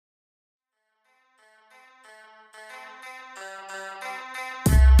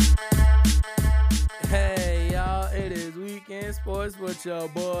Talking Sports with your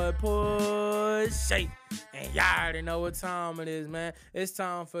boy Push. And y'all already know what time it is, man. It's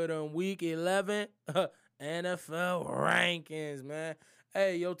time for the Week 11 NFL rankings, man.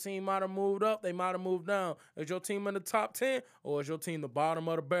 Hey, your team might have moved up, they might have moved down. Is your team in the top 10 or is your team the bottom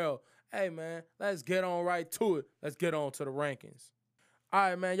of the barrel? Hey, man, let's get on right to it. Let's get on to the rankings. All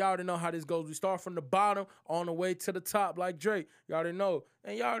right, man, y'all already know how this goes. We start from the bottom on the way to the top like Drake. Y'all already know.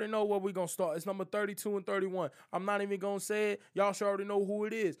 And y'all already know where we're going to start. It's number 32 and 31. I'm not even going to say it. Y'all should already know who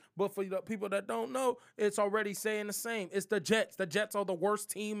it is. But for the people that don't know, it's already saying the same. It's the Jets. The Jets are the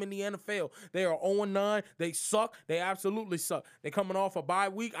worst team in the NFL. They are 0-9. They suck. They absolutely suck. They're coming off a bye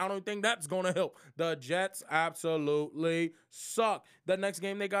week. I don't think that's going to help. The Jets absolutely suck. The next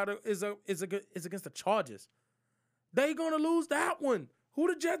game they got is against the Chargers. They going to lose that one. Who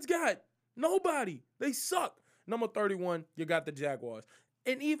the Jets got? Nobody. They suck. Number 31, you got the Jaguars.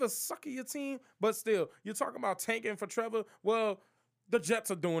 And even suck at your team, but still, you're talking about tanking for Trevor. Well, the Jets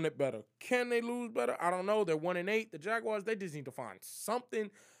are doing it better. Can they lose better? I don't know. They're 1-8. The Jaguars, they just need to find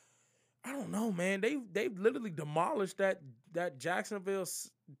something. I don't know, man. They've literally demolished that Jacksonville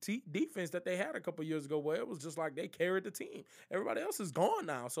defense that they had a couple years ago where it was just like they carried the team. Everybody else is gone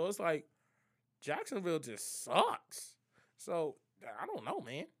now. So it's like Jacksonville just sucks. So I don't know,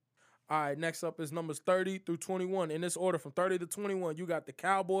 man. All right, next up is numbers 30 through 21. In this order, from 30 to 21, you got the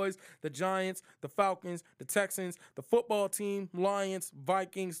Cowboys, the Giants, the Falcons, the Texans, the football team, Lions,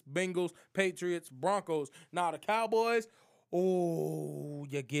 Vikings, Bengals, Patriots, Broncos. Now, the Cowboys, oh,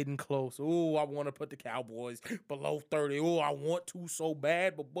 you're getting close. Oh, I want to put the Cowboys below 30. Oh, I want to so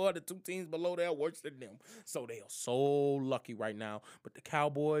bad, but boy, the two teams below there are worse than them. So they are so lucky right now. But the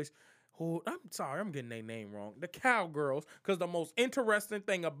Cowboys, oh, I'm sorry, I'm getting their name wrong. The Cowgirls, because the most interesting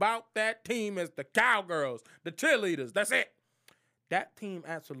thing about that team is the Cowgirls, the cheerleaders. That's it. That team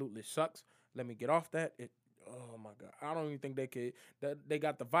absolutely sucks. Let me get off that. Oh, my God. I don't even think they could. They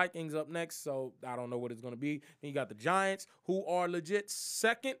got the Vikings up next, so I don't know what it's going to be. Then you got the Giants, who are legit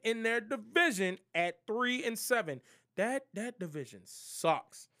second in their division at 3-7. That division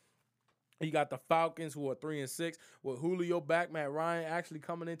sucks. You got the Falcons, who are 3-6, with Julio back, Matt Ryan actually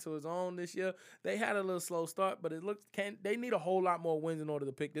coming into his own this year. They had a little slow start, but they need a whole lot more wins in order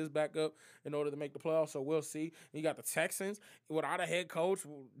to pick this back up in order to make the playoffs. So we'll see. You got the Texans without a head coach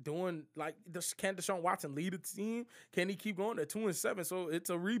doing like this. Can Deshaun Watson lead a team? Can he keep going? They're 2-7, so it's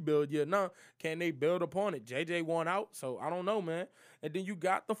a rebuild year. Now, can they build upon it? JJ won out, so I don't know, man. And then you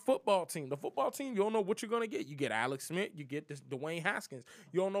got the football team. The football team, you don't know what you're gonna get. You get Alex Smith, you get this Dwayne Haskins.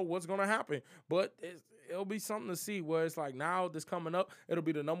 You don't know what's gonna happen. But it'll be something to see where it's like now this coming up, it'll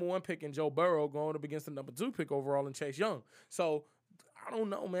be the number 1 pick in Joe Burrow going up against the number 2 pick overall in Chase Young. So I don't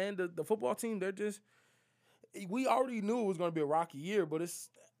know, man. The football team, we already knew it was going to be a rocky year, but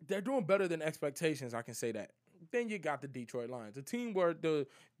they're doing better than expectations. I can say that. Then you got the Detroit Lions, a team where the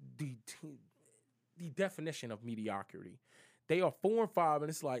definition of mediocrity. They are 4-5, and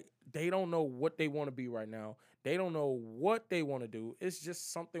it's like they don't know what they want to be right now. They don't know what they want to do. It's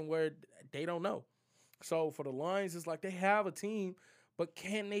just something where they don't know. So for the Lions, it's like they have a team, but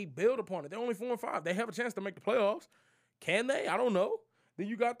can they build upon it? They're only 4-5. They have a chance to make the playoffs. Can they? I don't know. Then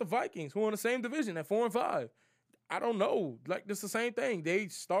you got the Vikings, who are in the same division at 4-5. I don't know. Like, it's the same thing. They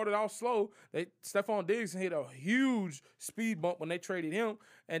started off slow. Stephon Diggs hit a huge speed bump when they traded him,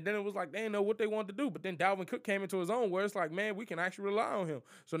 and then it was like they didn't know what they wanted to do. But then Dalvin Cook came into his own where it's like, man, we can actually rely on him.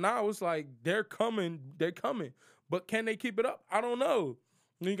 So now it's like they're coming. But can they keep it up? I don't know.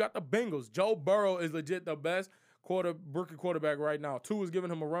 And you got the Bengals. Joe Burrow is legit the best rookie quarterback right now. Tua is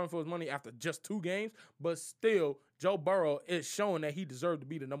giving him a run for his money after just 2 games, but still, Joe Burrow is showing that he deserved to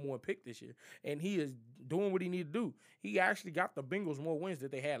be the number 1 pick this year, and he is doing what he needed to do. He actually got the Bengals more wins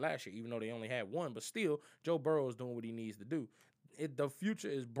than they had last year, even though they only had 1, but still, Joe Burrow is doing what he needs to do. The future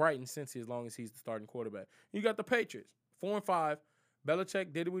is bright in Cincy as long as he's the starting quarterback. You got the Patriots, 4-5.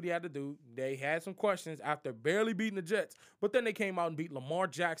 Belichick did what he had to do. They had some questions after barely beating the Jets, but then they came out and beat Lamar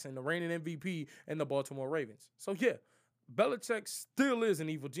Jackson, the reigning MVP, and the Baltimore Ravens. So, yeah, Belichick still is an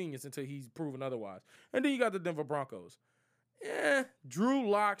evil genius until he's proven otherwise. And then you got the Denver Broncos. Drew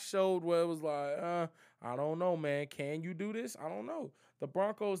Lock showed where it was like, I don't know, man. Can you do this? I don't know. The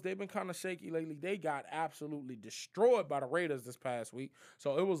Broncos, they've been kind of shaky lately. They got absolutely destroyed by the Raiders this past week.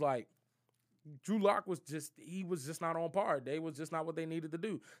 So it was like, Drew Lock was just not on par. They was just not what they needed to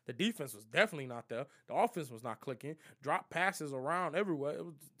do. The defense was definitely not there. The offense was not clicking. Drop passes around everywhere.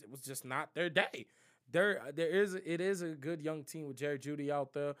 It was just not their day. It is a good young team with Jerry Jeudy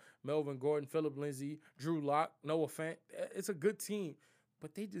out there, Melvin Gordon, Phillip Lindsay, Drew Lock, Noah Fant. It's a good team,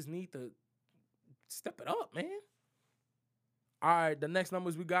 but they just need to step it up, man. All right, the next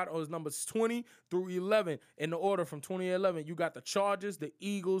numbers we got is numbers 20 through 11 in the order from 2011. You got the Chargers, the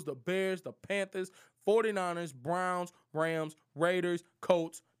Eagles, the Bears, the Panthers, 49ers, Browns, Rams, Raiders,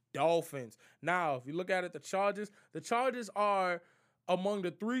 Colts, Dolphins. Now, if you look at it, the Chargers are among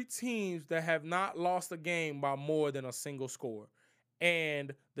the 3 teams that have not lost a game by more than a single score.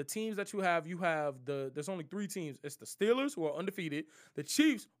 And the teams that you have there's only 3 teams. It's the Steelers, who are undefeated, the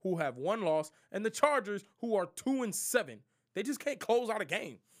Chiefs, who have 1 loss, and the Chargers, who are 2-7. They just can't close out a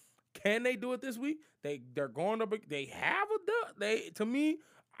game. Can they do it this week? They're going up. They have a dub. To me,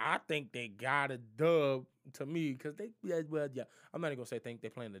 I think they got a dub. To me, because I'm not even gonna say think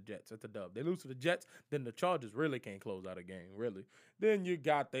they're playing the Jets. It's a dub. They lose to the Jets, then the Chargers really can't close out a game. Really. Then you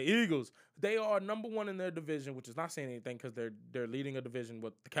got the Eagles. They are number 1 in their division, which is not saying anything because they're leading a division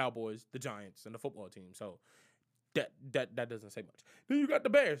with the Cowboys, the Giants, and the football team. So that doesn't say much. Then you got the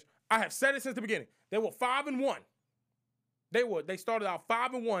Bears. I have said it since the beginning. They were 5-1. They started out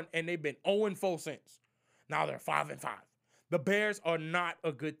 5-1 and they've been 0-4 since. Now they're 5-5. The Bears are not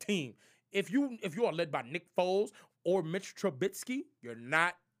a good team. If you are led by Nick Foles or Mitch Trubisky, you're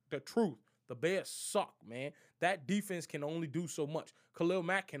not the truth. The Bears suck, man. That defense can only do so much. Khalil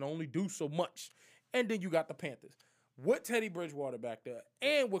Mack can only do so much. And then you got the Panthers. With Teddy Bridgewater back there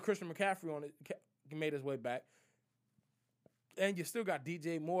and with Christian McCaffrey on it, made his way back. And you still got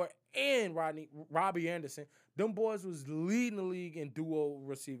DJ Moore and Robbie Anderson. Them boys was leading the league in duo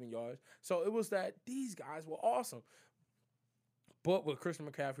receiving yards. So it was that these guys were awesome. But with Christian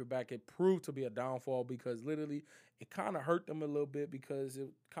McCaffrey back, it proved to be a downfall because literally it kind of hurt them a little bit because it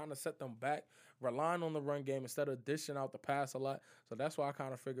kind of set them back, relying on the run game instead of dishing out the pass a lot. So that's why I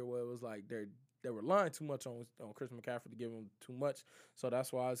kind of figured, well, it was like they're relying too much on Christian McCaffrey to give him too much. So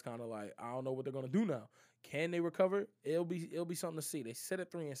that's why it's kind of like, I don't know what they're going to do now. Can they recover? It'll be something to see. They sit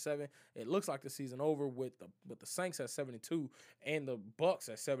at 3-7. It looks like the season over with the Saints at 72 and the Bucks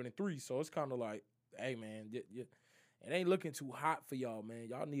at 73. So it's kind of like, hey, man, it ain't looking too hot for y'all, man.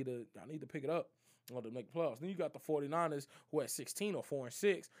 Y'all need to pick it up to make the playoffs. Then you got the 49ers who at 16 or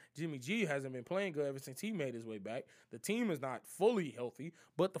 4-6. Jimmy G hasn't been playing good ever since he made his way back. The team is not fully healthy,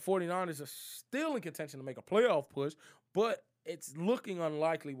 but the 49ers are still in contention to make a playoff push, but it's looking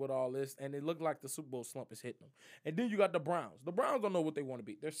unlikely with all this, and it looked like the Super Bowl slump is hitting them. And then you got the Browns. The Browns don't know what they want to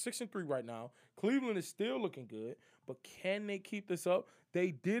be. They're 6-3 right now. Cleveland is still looking good, but can they keep this up?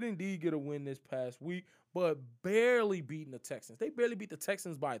 They did indeed get a win this past week, but barely beating the Texans. They barely beat the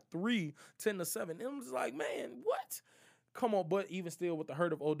Texans by 3, 10-7. And I'm just like, man, what? Come on, but even still with the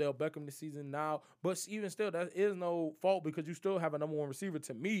hurt of Odell Beckham this season now, but even still, that is no fault because you still have a number 1 receiver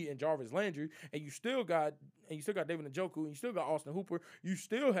to me in Jarvis Landry, and you still got David Njoku, and you still got Austin Hooper, you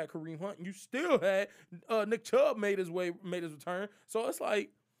still had Kareem Hunt, and you still had Nick Chubb made his return. So it's like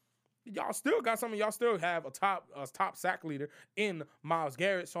y'all still got something. Y'all still have a top sack leader in Myles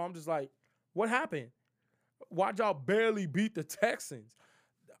Garrett. So I'm just like, what happened? Why'd y'all barely beat the Texans?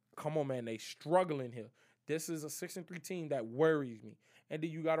 Come on, man, they struggling here. This is a 6-3 team that worries me. And then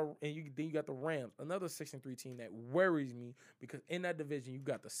you got the Rams, another 6-3 team that worries me because in that division you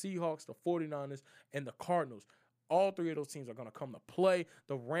got the Seahawks, the 49ers, and the Cardinals. All 3 of those teams are going to come to play.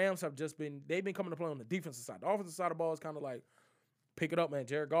 The Rams they've been coming to play on the defensive side. The offensive side of the ball is kind of like, pick it up, man.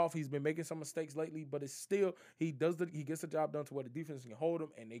 Jared Goff, he's been making some mistakes lately, but it's still, he gets the job done to where the defense can hold him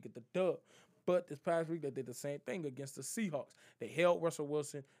and they get the dub. But this past week, they did the same thing against the Seahawks. They held Russell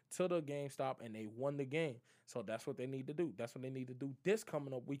Wilson to the game stop, and they won the game. So that's what they need to do. That's what they need to do this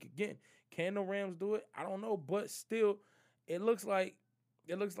coming up week again. Can the Rams do it? I don't know, but still, it looks like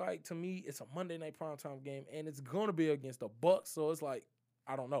to me it's a Monday night primetime game, and it's going to be against the Bucks. So it's like,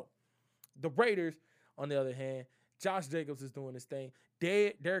 I don't know. The Raiders, on the other hand, Josh Jacobs is doing his thing.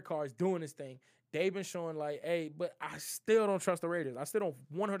 Derek Carr is doing his thing. They've been showing like, hey, but I still don't trust the Raiders. I still don't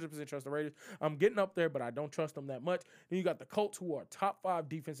 100% trust the Raiders. I'm getting up there, but I don't trust them that much. Then you got the Colts, who are top 5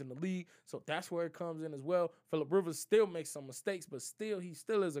 defense in the league, so that's where it comes in as well. Phillip Rivers still makes some mistakes, but he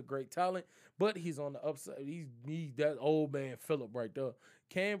still is a great talent. But he's on the upside. He's that old man Phillip right there.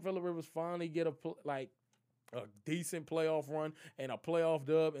 Can Phillip Rivers finally get a decent playoff run and a playoff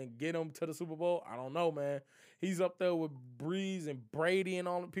dub and get him to the Super Bowl? I don't know, man. He's up there with Breeze and Brady and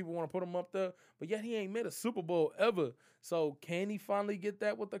all the people want to put him up there, but yet he ain't made a Super Bowl ever. So can he finally get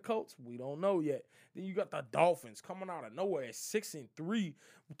that with the Colts? We don't know yet. Then you got the Dolphins coming out of nowhere at 6-3.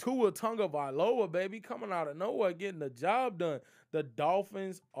 Tua Tagovailoa, baby, coming out of nowhere, getting the job done. The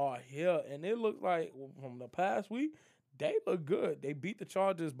Dolphins are here, and it looks like from the past week, they look good. They beat the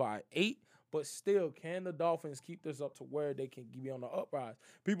Chargers by 8, But still, can the Dolphins keep this up to where they can be on the uprise?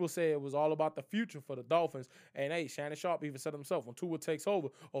 People say it was all about the future for the Dolphins. And hey, Shannon Sharp even said himself, when Tua takes over,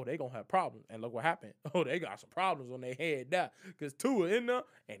 oh, they going to have problems. And look what happened. Oh, they got some problems when they head down. Because Tua in there,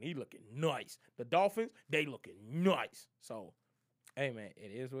 and he looking nice. The Dolphins, they looking nice. So, hey, man,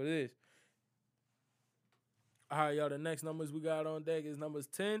 it is what it is. All right, y'all, the next numbers we got on deck is numbers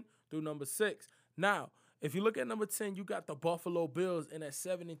 10 through number 6. Now, if you look at number 10, you got the Buffalo Bills in at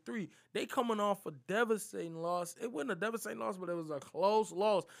 7-3. They coming off a devastating loss. It wasn't a devastating loss, but it was a close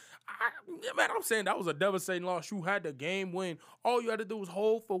loss. I'm saying that was a devastating loss. You had the game win. All you had to do was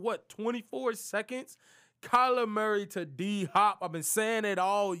hold for, 24 seconds? Kyler Murray to D-Hop. I've been saying it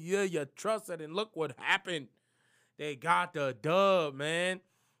all year. You trust it, and look what happened. They got the dub, man.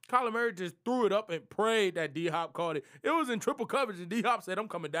 Kyler Murray just threw it up and prayed that D-Hop caught it. It was in triple coverage, and D-Hop said, I'm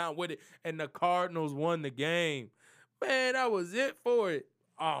coming down with it, and the Cardinals won the game. Man, that was it for it.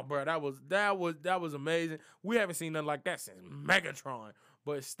 Oh, bro, that was amazing. We haven't seen nothing like that since Megatron.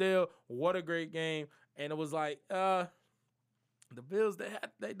 But still, what a great game. And it was like, the Bills,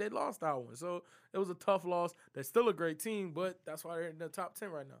 they lost that one. So it was a tough loss. They're still a great team, but that's why they're in the top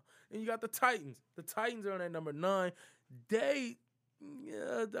 10 right now. And you got the Titans. The Titans are on at number 9.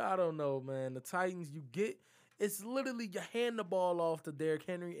 I don't know, man. The Titans, it's literally you hand the ball off to Derrick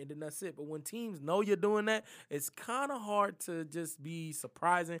Henry, and then that's it. But when teams know you're doing that, it's kind of hard to just be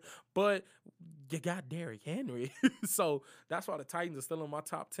surprising. But you got Derrick Henry. So that's why the Titans are still in my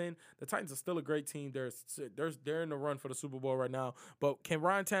top 10. The Titans are still a great team. They're in the run for the Super Bowl right now. But can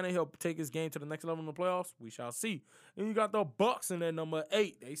Ryan Tannehill take his game to the next level in the playoffs? We shall see. And you got the Bucs in at number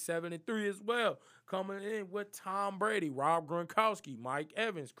 8. They 7-3 as well. Coming in with Tom Brady, Rob Gronkowski, Mike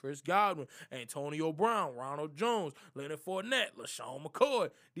Evans, Chris Godwin, Antonio Brown, Ronald Jones, Leonard Fournette, LaShawn McCoy.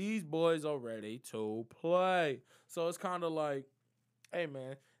 These boys are ready to play. So it's kind of like, hey,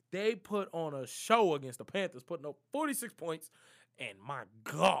 man, they put on a show against the Panthers, putting up 46 points, and my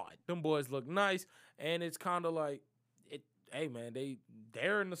God, them boys look nice. And it's kind of like, hey, man,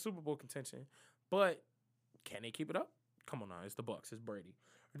 they're in the Super Bowl contention, but can they keep it up? Come on now, it's the Bucs, it's Brady.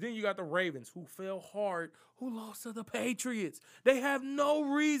 Then you got the Ravens, who fell hard, who lost to the Patriots. They have no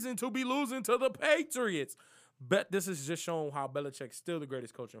reason to be losing to the Patriots. But this is just showing how Belichick's still the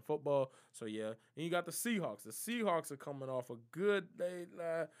greatest coach in football. So, yeah. And you got the Seahawks. The Seahawks are coming off a good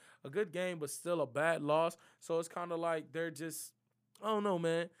game, but still a bad loss. So, it's kind of like they're just, I don't know,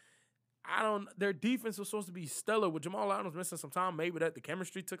 man. Their defense was supposed to be stellar with Jamal Adams missing some time. Maybe that the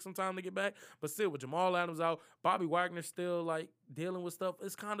chemistry took some time to get back. But still, with Jamal Adams out, Bobby Wagner still, dealing with stuff.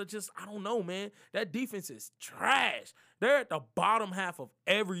 It's kind of just, I don't know, man. That defense is trash. They're at the bottom half of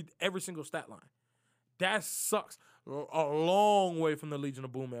every single stat line. That sucks. A long way from the Legion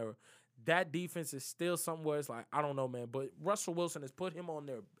of Boom era. That defense is still something where it's like, I don't know, man. But Russell Wilson has put them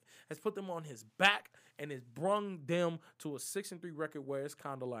on his back and has brung them to a 6-3 record where it's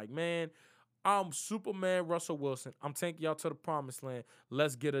kind of like, man, I'm Superman Russell Wilson. I'm taking y'all to the promised land.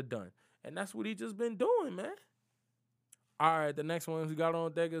 Let's get it done. And that's what he just been doing, man. All right, the next one we got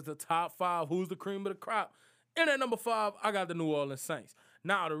on deck is the top 5. Who's the cream of the crop? And at number 5, I got the New Orleans Saints.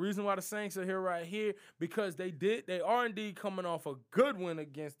 Now, the reason why the Saints are here right here, because they are indeed coming off a good win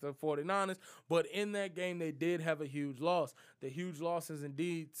against the 49ers, but in that game, they did have a huge loss. The huge loss is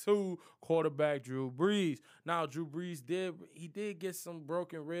indeed to quarterback Drew Brees. Now, Drew Brees did get some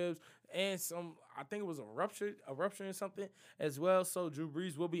broken ribs and I think it was a rupture or something as well. So, Drew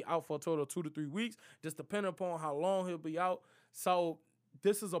Brees will be out for a total of 2 to 3 weeks, just depending upon how long he'll be out. So,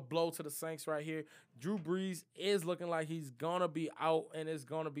 this is a blow to the Saints right here. Drew Brees is looking like he's going to be out, and it's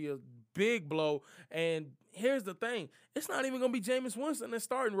going to be a big blow. And here's the thing. It's not even going to be Jameis Winston that's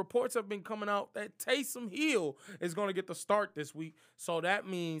starting. Reports have been coming out that Taysom Hill is going to get the start this week. So that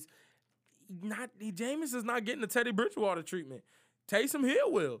means Jameis is not getting the Teddy Bridgewater treatment. Taysom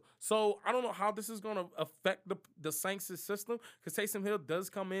Hill will. So I don't know how this is going to affect the Saints' system, because Taysom Hill does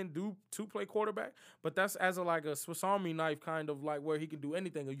come in, to play quarterback, but that's as a Swiss Army knife kind of like where he can do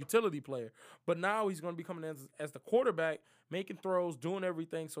anything, a utility player. But now he's going to be coming in as the quarterback, making throws, doing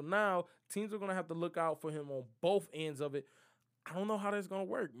everything. So now teams are going to have to look out for him on both ends of it. I don't know how that's going to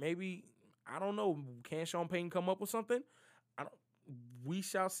work. Maybe, I don't know. Can Sean Payton come up with something? We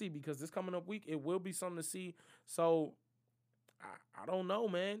shall see, because this coming up week, it will be something to see. So I don't know,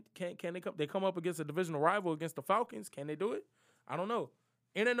 man. Can they come? They come up against a divisional rival against the Falcons. Can they do it? I don't know.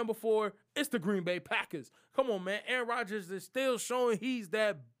 And at number 4, it's the Green Bay Packers. Come on, man. Aaron Rodgers is still showing he's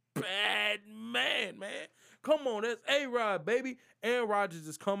that bad man. Come on, that's A-Rod, baby. Aaron Rodgers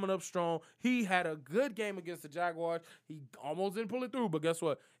is coming up strong. He had a good game against the Jaguars. He almost didn't pull it through, but guess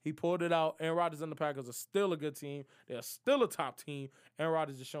what? He pulled it out. Aaron Rodgers and the Packers are still a good team. They're still a top team. Aaron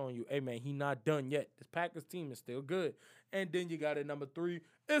Rodgers is showing you, hey, man, he not done yet. This Packers team is still good. And then you got at number 3,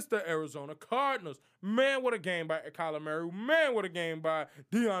 it's the Arizona Cardinals. Man, what a game by Kyler Murray. Man, what a game by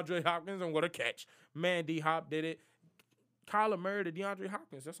DeAndre Hopkins, and what a catch. Man, D-Hop did it. Kyler Murray to DeAndre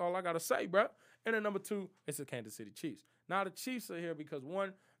Hopkins. That's all I got to say, bro. And then number 2, it's the Kansas City Chiefs. Now, the Chiefs are here because,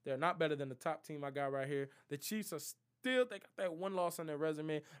 one, they're not better than the top team I got right here. The Chiefs are still, they got that one loss on their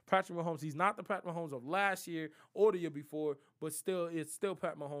resume. Patrick Mahomes, he's not the Patrick Mahomes of last year or the year before, but still, it's still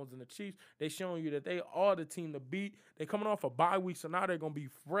Pat Mahomes and the Chiefs. They showing you that they are the team to beat. They're coming off a bye week, so now they're going to be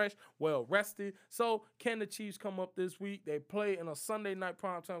fresh, well rested. So can the Chiefs come up this week? They play in a Sunday night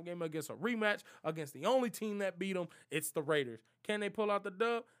primetime game against a rematch against the only team that beat them. It's the Raiders. Can they pull out the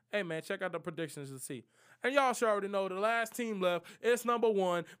dub? Hey, man, check out the predictions to see. And y'all sure already know the last team left. It's number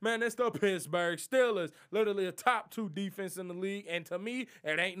 1. Man, it's the Pittsburgh Steelers. Literally a top 2 defense in the league. And to me,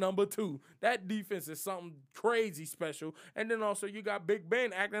 it ain't number 2. That defense is something crazy special. And then also you got Big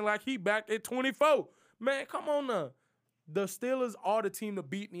Ben acting like he back at 24. Man, come on now. The Steelers are the team to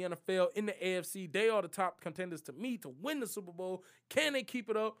beat in the NFL, in the AFC. They are the top contenders to me to win the Super Bowl. Can they keep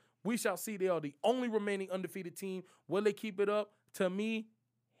it up? We shall see. They are the only remaining undefeated team. Will they keep it up? To me,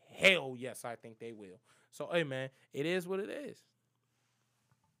 hell yes, I think they will. So, hey, man, it is what it is.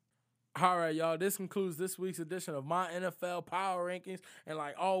 All right, y'all, this concludes this week's edition of my NFL Power Rankings. And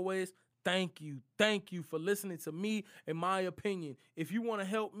like always, thank you for listening to me and my opinion. If you want to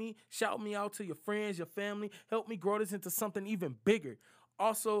help me, shout me out to your friends, your family. Help me grow this into something even bigger.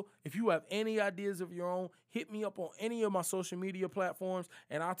 Also, if you have any ideas of your own, hit me up on any of my social media platforms,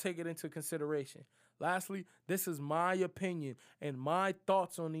 and I'll take it into consideration. Lastly, this is my opinion and my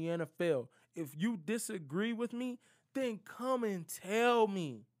thoughts on the NFL. If you disagree with me, then come and tell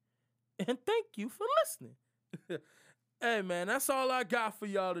me. And thank you for listening. Hey, man, that's all I got for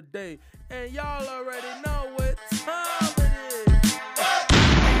y'all today. And y'all already know what time